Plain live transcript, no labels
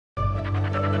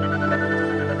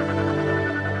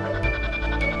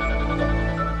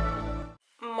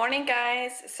Morning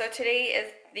guys. So today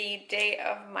is the day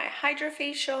of my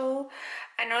Hydrafacial.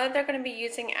 I know that they're going to be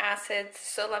using acids,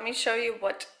 so let me show you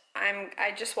what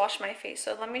I just washed my face.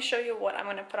 So let me show you what I'm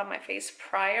going to put on my face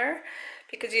prior,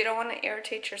 because you don't want to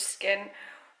irritate your skin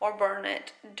or burn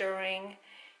it during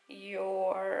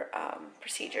your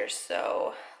procedures.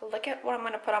 So look at what I'm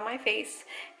going to put on my face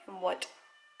and what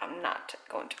I'm not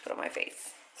going to put on my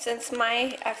face. Since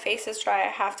my face is dry, I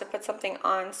have to put something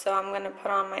on, so I'm going to put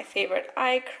on my favorite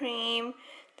eye cream.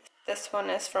 This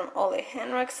one is from Ole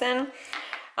Henriksen.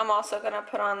 I'm also going to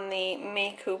put on the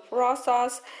Makeup Raw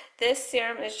Sauce. This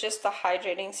serum is just the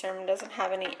hydrating serum. It doesn't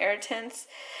have any irritants.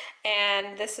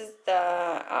 And this is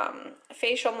the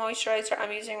facial moisturizer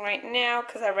I'm using right now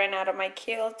because I ran out of my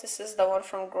Kiehl. This is the one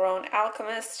from Grown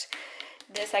Alchemist.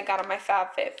 This I got on my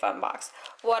FabFitFun box.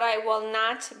 What I will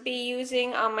not be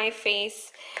using on my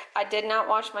face, I did not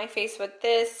wash my face with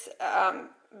this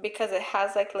because it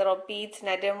has like little beads, and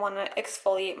I didn't want to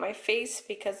exfoliate my face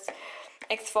because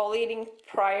exfoliating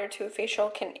prior to a facial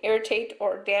can irritate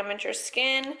or damage your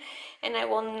skin. And I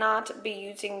will not be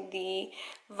using the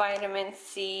vitamin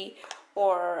C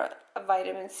or a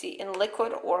vitamin C in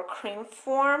liquid or cream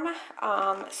form,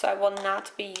 so I will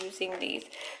not be using these.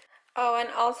 Oh, and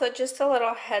also just a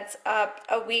little heads up,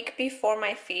 a week before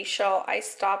my facial, I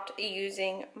stopped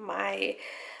using my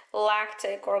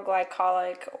lactic or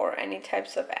glycolic or any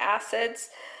types of acids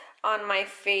on my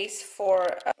face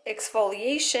for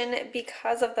exfoliation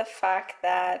because of the fact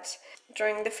that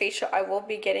during the facial I will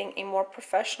be getting a more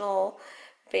professional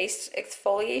based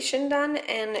exfoliation done,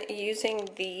 and using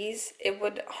these, it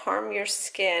would harm your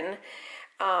skin.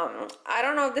 I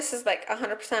don't know if this is like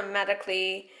 100%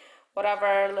 medically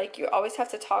whatever, like you always have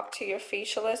to talk to your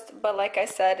facialist, but like I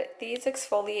said, these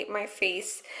exfoliate my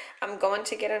face. I'm going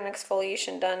to get an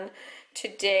exfoliation done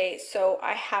today, so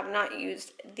I have not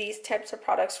used these types of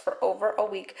products for over a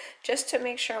week just to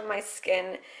make sure my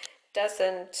skin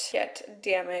doesn't get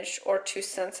damaged or too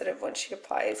sensitive when she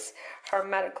applies her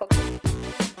medical.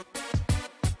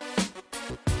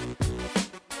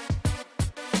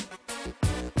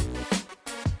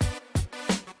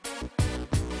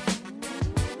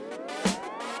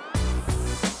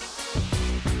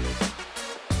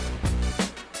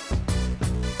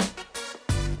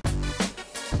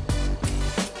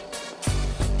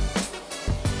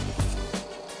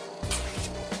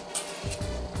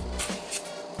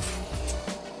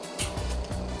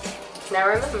 Now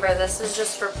remember, this is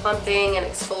just for plumping and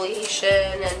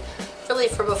exfoliation and really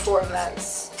for before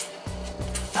events.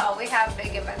 Oh, we have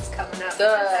big events coming up.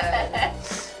 Good.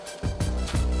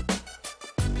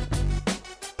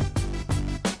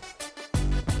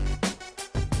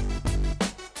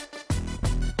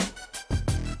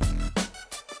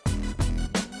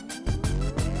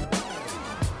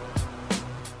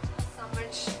 So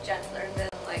much gentler than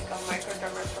like a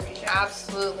microdermabrasion.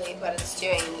 Absolutely, but it's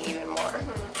doing even more.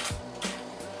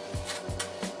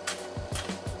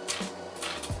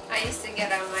 I used to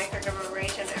get a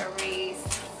microdermabrasion every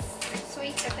 6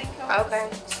 weeks, I think it was. Okay,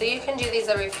 so you can do these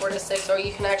every 4 to 6, or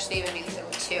you can actually even do these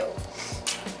every 2.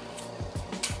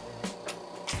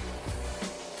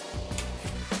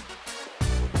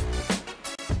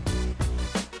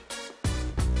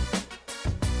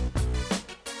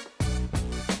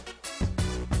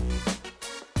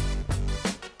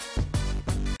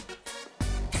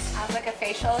 Sounds like a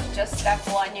facial is just step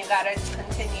one. You gotta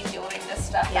continue doing this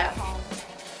stuff at home.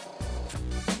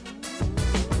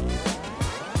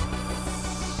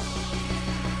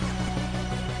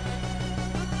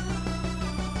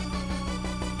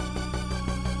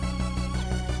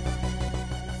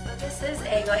 This is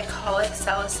a glycolic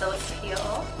salicylic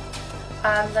peel.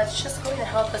 That's just going to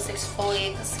help us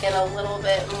exfoliate the skin a little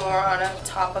bit more on a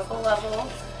topical level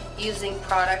using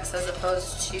products as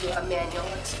opposed to a manual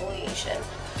exfoliation.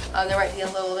 There might be a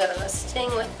little bit of a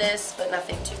sting with this, but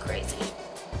nothing too crazy.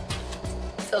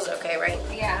 Feels okay, right?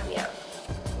 Yeah. Yeah.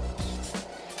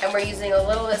 And we're using a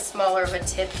little bit smaller of a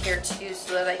tip here too,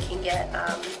 so that I can get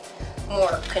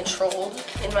more controlled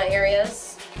in my areas.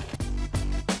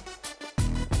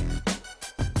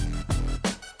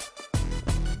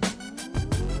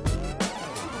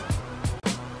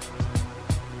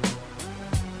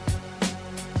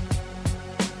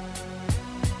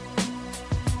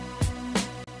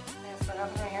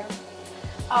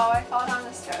 Oh, I fell down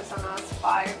the stairs when I was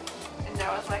 5, and there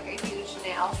was like a huge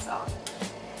nail, so.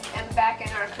 And back in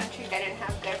our country, they didn't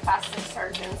have good plastic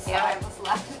surgeons, so I was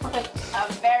left with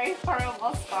a very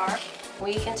horrible scar.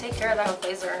 We can take care of that with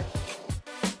laser.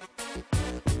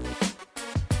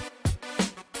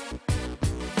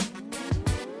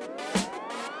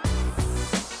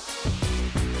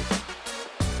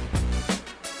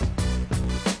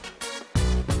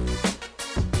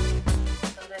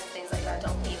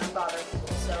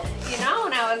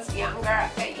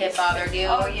 it bothered you?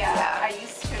 Oh yeah. I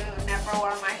used to never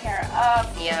wear my hair up.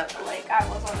 Yep. Like I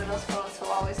was one of those girls who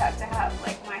always had to have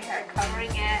like my hair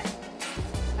covering it.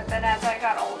 But then as I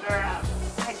got older,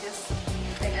 I just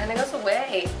it kind of goes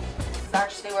away. This is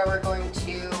actually where we're going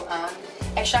to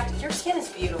extract. Your skin is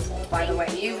beautiful, by the way.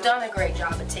 You've done a great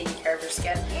job at taking care of your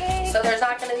skin. Yay. So there's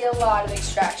not going to be a lot of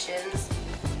extractions.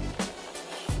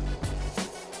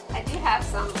 I do have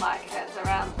some blackheads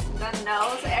around the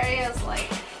nose areas, like.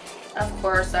 Of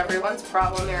course, everyone's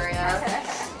problem area.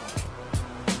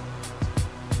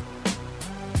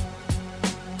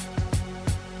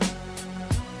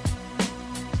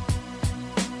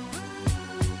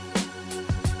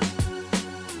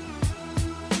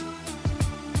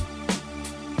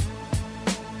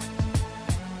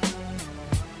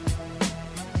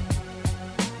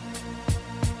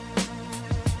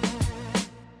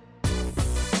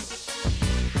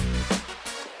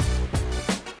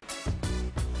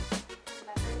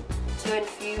 To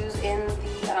infuse in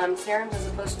the serums as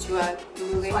opposed to a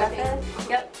moving method.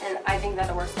 Yep, and I think that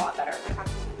it works a lot better.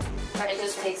 It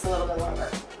just takes a little bit longer.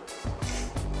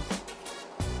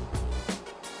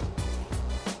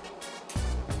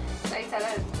 So you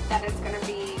said that it's going to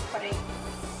be putting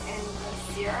in the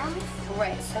serum?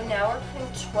 Right, so now we're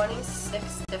putting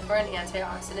 26 different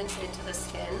antioxidants into the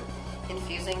skin,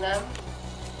 infusing them.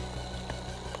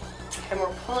 And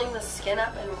we're pulling the skin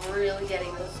up and really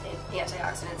getting those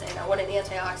antioxidants in. Now what an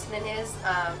antioxidant is,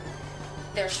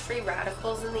 there's free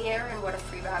radicals in the air, and what a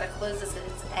free radical is it's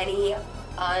any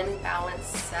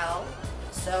unbalanced cell.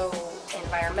 So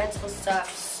environmental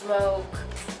stuff, smoke,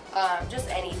 just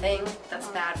anything that's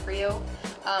bad for you.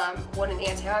 What an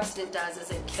antioxidant does is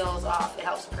it kills off, it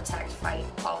helps protect, fight,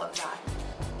 all of that.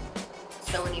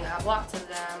 So when you have lots of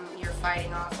them, you're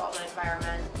fighting off all the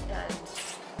environment and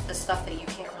the stuff that you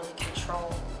can't really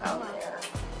control out there.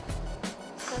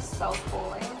 This is so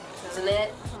cooling. Isn't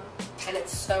it? And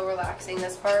it's so relaxing,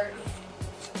 this part.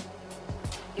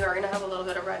 You are going to have a little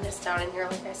bit of redness down in here,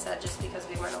 like I said, just because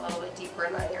we went a little bit deeper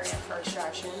in that area for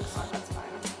extractions. Oh, that's fine.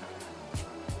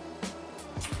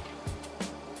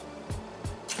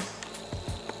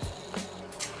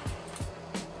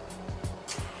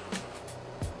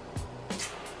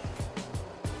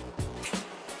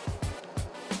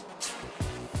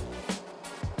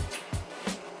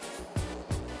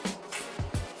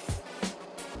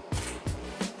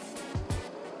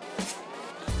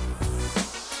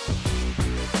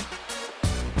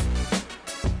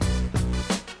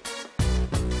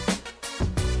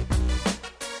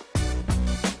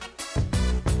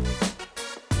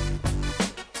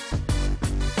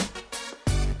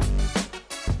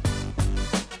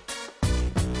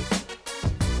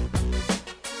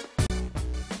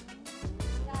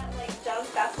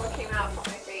 That's what came out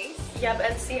from my face. Yep,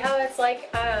 and see how it's like,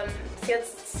 see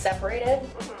it's separated?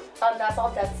 That's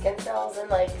all dead skin cells and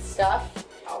like stuff.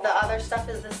 Oh, the wow. other stuff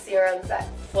is the serums that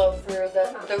flow through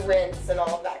the rinse and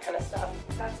all of that kind of stuff.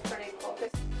 That's pretty cool.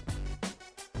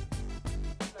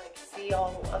 Like see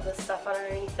all of the stuff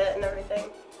underneath it and everything.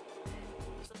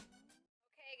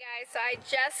 Okay guys, so I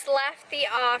just left the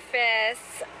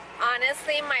office.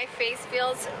 Honestly, my face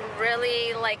feels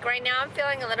really, like right now I'm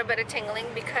feeling a little bit of tingling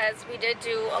because we did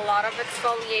do a lot of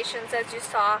exfoliations, as you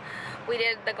saw. We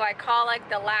did the glycolic,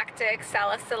 the lactic,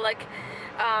 salicylic,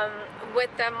 with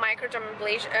the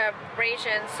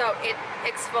microdermabrasion, so it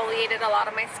exfoliated a lot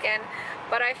of my skin.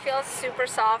 But I feel super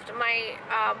soft. My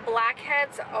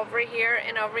blackheads over here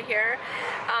and over here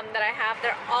that I have,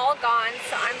 they're all gone,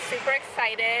 so I'm super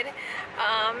excited.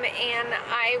 And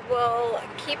I will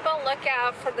keep a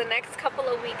lookout for the next couple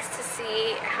of weeks to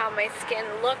see how my skin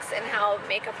looks and how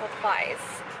makeup applies.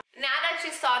 Now that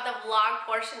you saw the vlog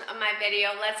portion of my video,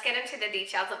 let's get into the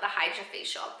details of the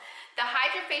Hydrafacial. The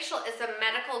Hydrafacial is a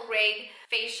medical grade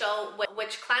facial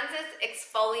which cleanses,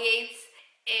 exfoliates,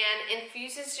 and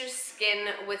infuses your skin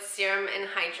with serum and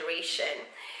hydration.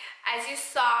 As you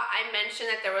saw, I mentioned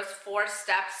that there was 4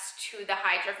 steps to the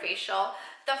Hydrafacial.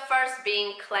 The first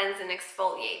being cleanse and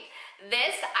exfoliate.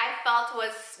 This I felt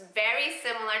was very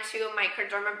similar to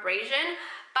microdermabrasion,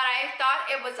 but I thought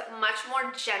it was much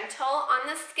more gentle on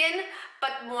the skin,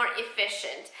 but more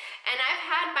efficient. And I've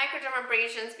had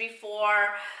microdermabrasions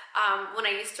before when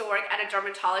I used to work at a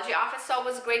dermatology office, so it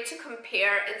was great to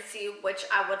compare and see which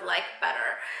I would like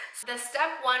better. So the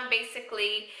step 1,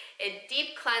 basically, it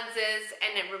deep cleanses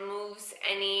and it removes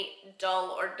any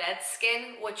dull or dead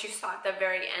skin, which you saw at the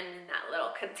very end in that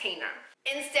little container.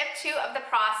 In step 2 of the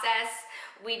process,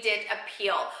 we did a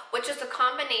peel, which is a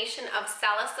combination of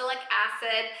salicylic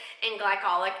acid and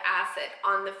glycolic acid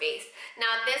on the face.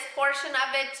 Now this portion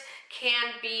of it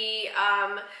can be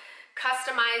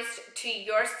customized to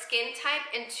your skin type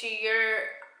and to your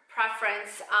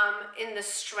preference in the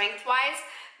strength wise,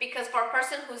 because for a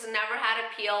person who's never had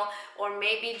a peel or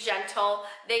maybe gentle,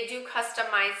 they do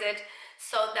customize it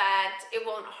so that it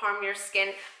won't harm your skin.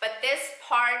 But this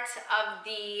part of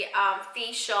the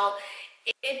facial,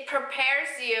 it prepares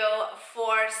you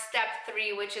for step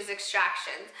 3, which is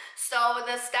extraction. So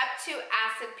the step 2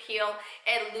 acid peel,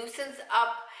 it loosens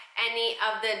up any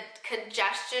of the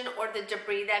congestion or the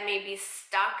debris that may be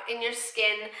stuck in your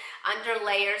skin under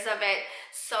layers of it,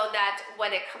 so that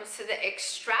when it comes to the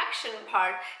extraction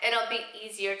part, it'll be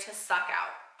easier to suck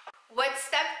out. With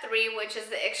step 3, which is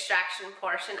the extraction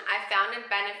portion, I found it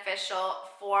beneficial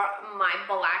for my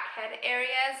blackhead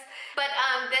areas. But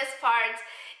this part,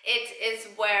 it is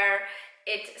where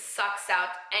it sucks out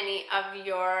any of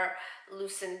your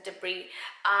loosened debris.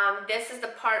 This is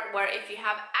the part where if you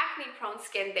have acne prone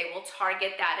skin, they will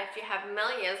target that. If you have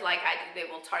melias like I do,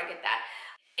 they will target that.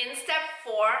 In step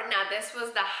 4, now this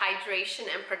was the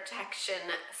hydration and protection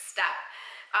step,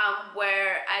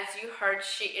 where, as you heard,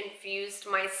 she infused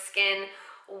my skin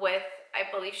with, I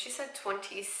believe she said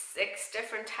 26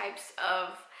 different types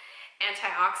of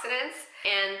antioxidants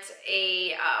and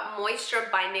a moisture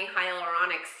binding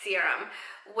hyaluronic serum,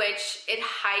 which it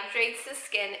hydrates the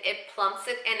skin, it plumps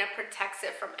it, and it protects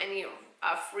it from any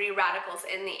free radicals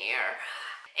in the air.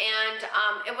 And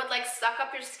it would like suck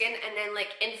up your skin and then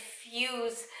like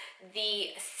infuse the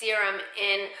serum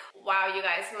in. Wow, you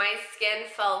guys, my skin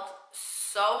felt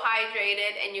so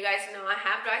hydrated, and you guys know I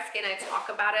have dry skin. I talk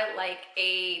about it like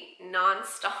a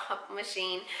non-stop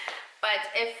machine, but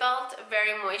it felt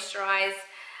very moisturized.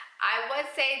 I would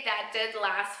say that did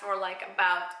last for like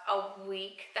about a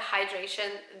week, the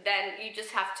hydration. Then you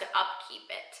just have to upkeep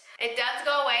it. It does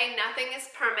go away, nothing is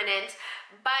permanent,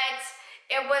 but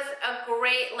it was a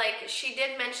great, like she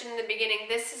did mention in the beginning,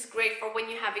 this is great for when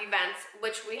you have events,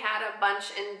 which we had a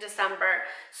bunch in December.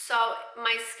 So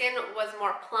my skin was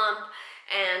more plump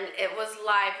and it was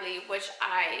lively, which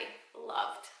I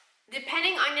loved.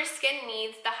 Depending on your skin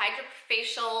needs, the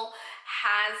Hydrafacial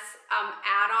has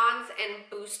add-ons and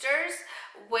boosters,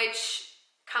 which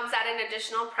comes at an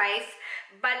additional price.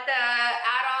 But the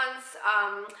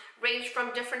add-ons range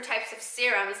from different types of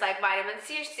serums, like vitamin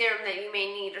C serum that you may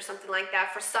need or something like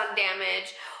that for sun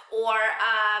damage, or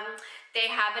they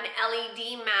have an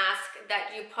LED mask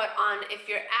that you put on if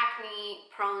you're acne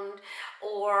prone,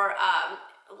 or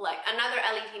like another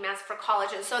LED mask for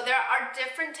collagen. So there are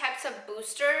different types of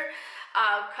booster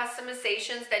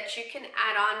customizations that you can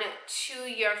add on to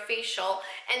your facial.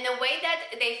 And the way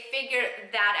that they figure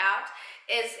that out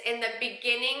is in the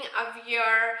beginning of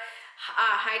your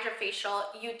Hydrafacial,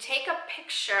 you take a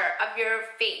picture of your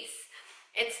face.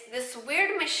 It's this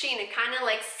weird machine, it kind of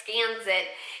like scans it,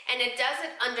 and it does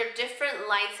it under different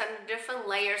lights, under different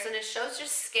layers, and it shows your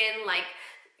skin, like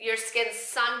your skin's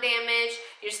sun damage,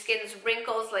 your skin's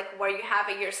wrinkles, like where you have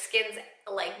it, your skin's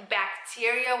like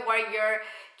bacteria, where you're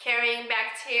carrying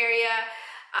bacteria.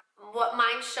 What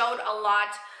mine showed a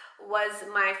lot was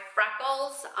my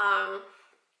freckles,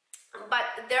 but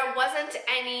there wasn't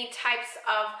any types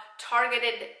of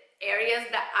targeted areas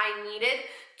that I needed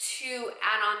to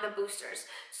add on the boosters.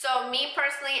 So me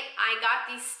personally, I got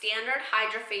the standard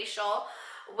Hydrafacial,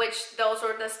 which those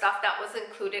were the stuff that was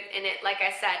included in it. Like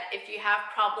I said, if you have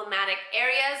problematic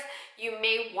areas, you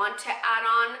may want to add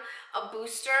on a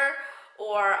booster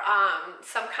or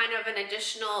some kind of an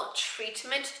additional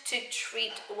treatment to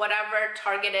treat whatever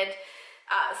targeted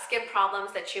skin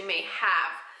problems that you may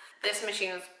have. This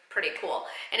machine is pretty cool,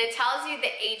 and it tells you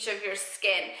the age of your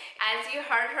skin. As you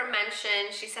heard her mention,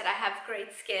 she said I have great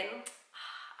skin.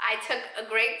 I took a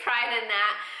great pride in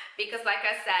that, because like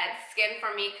I said, skin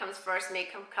for me comes first,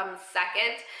 makeup comes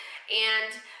second.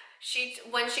 And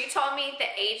when she told me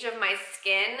the age of my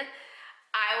skin,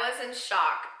 I was in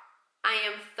shock. I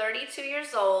am 32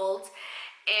 years old,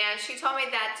 and she told me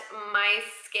that my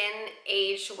skin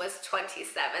age was 27.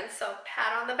 So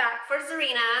pat on the back for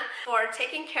Zarina for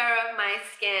taking care of my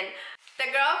skin. The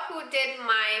girl who did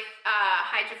my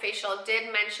Hydrafacial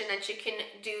did mention that you can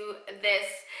do this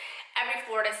every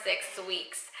 4 to 6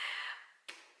 weeks,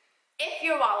 if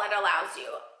your wallet allows you.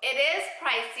 It is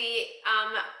pricey.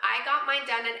 I got mine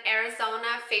done in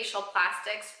Arizona Facial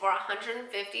Plastics for $150.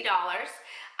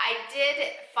 I did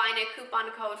find a coupon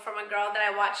code from a girl that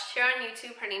I watched here on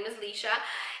YouTube. Her name is Leisha,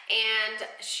 and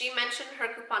she mentioned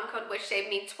her coupon code, which saved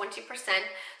me 20%.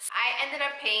 I ended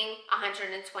up paying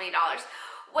 $120,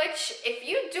 which if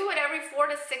you do it every 4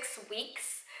 to 6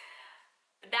 weeks,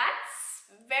 that's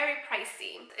very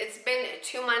pricey. It's been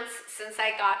 2 months since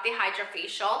I got the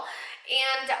Hydrafacial,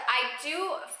 And I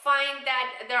do find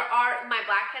that my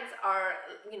blackheads are,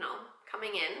 you know,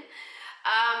 coming in,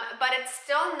 but it's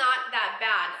still not that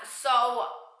bad. So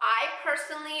I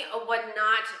personally would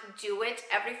not do it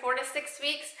every 4 to 6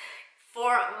 weeks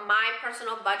for my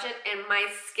personal budget and my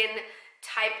skin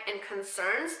type and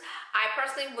concerns. I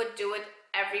personally would do it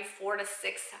every 4 to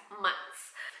 6 months.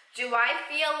 Do I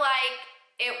feel like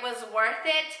it was worth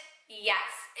it?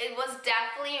 Yes, it was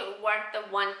definitely worth the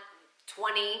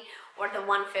 $120 or the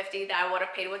 $150 that I would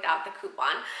have paid without the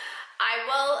coupon. I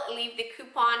will leave the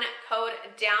coupon code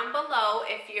down below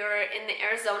if you're in the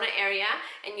Arizona area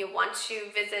and you want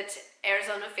to visit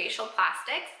Arizona Facial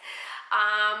Plastics.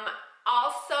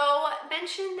 Also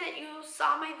mention that you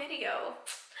saw my video.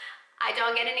 I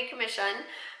don't get any commission,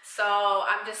 so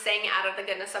I'm just saying it out of the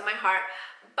goodness of my heart.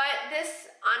 But this,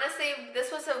 honestly,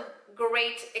 this was a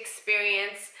great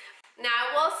experience. Now,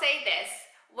 I will say this.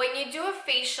 When you do a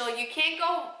facial, you can't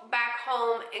go back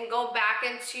home and go back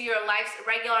into your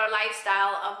regular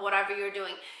lifestyle of whatever you're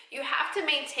doing. You have to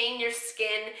maintain your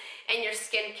skin and your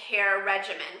skincare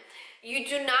regimen. You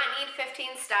do not need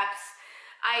 15 steps.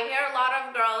 I hear a lot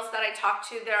of girls that I talk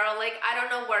to, they're like, I don't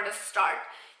know where to start.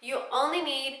 You only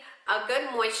need a good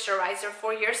moisturizer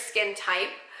for your skin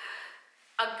type,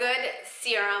 a good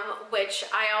serum, which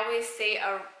I always say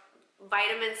a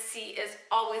vitamin C is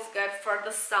always good for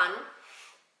the sun,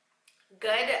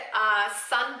 good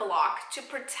sunblock to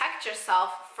protect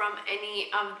yourself from any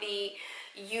of the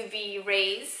UV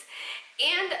rays,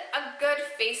 and a good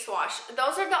face wash.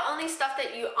 Those are the only stuff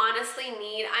that you honestly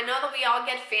need. I know that we all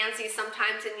get fancy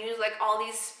sometimes and use like all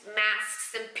these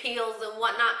masks and peels and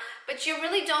whatnot, but you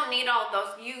really don't need all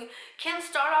those. You can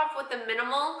start off with the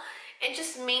minimal and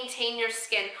just maintain your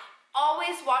skin.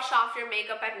 Always wash off your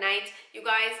makeup at night. You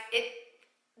guys,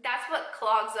 that's what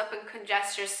clogs up and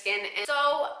congests your skin.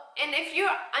 And if you're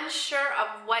unsure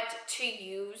of what to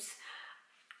use,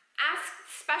 ask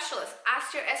specialists,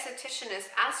 ask your estheticianist,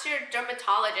 ask your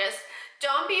dermatologist.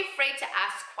 Don't be afraid to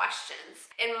ask questions.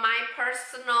 In my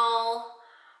personal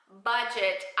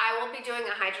budget, I will be doing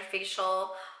a Hydrafacial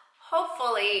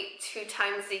hopefully 2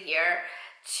 times a year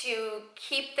to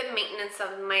keep the maintenance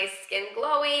of my skin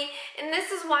glowy. And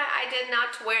this is why I did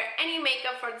not wear any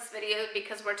makeup for this video,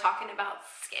 because we're talking about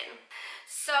skin.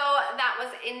 So that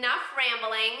was enough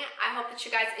rambling. I hope that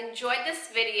you guys enjoyed this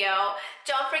video.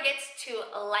 Don't forget to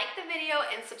like the video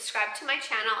and subscribe to my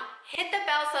channel. Hit the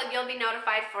bell so you'll be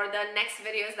notified for the next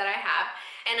videos that I have.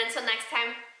 And until next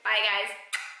time, bye guys.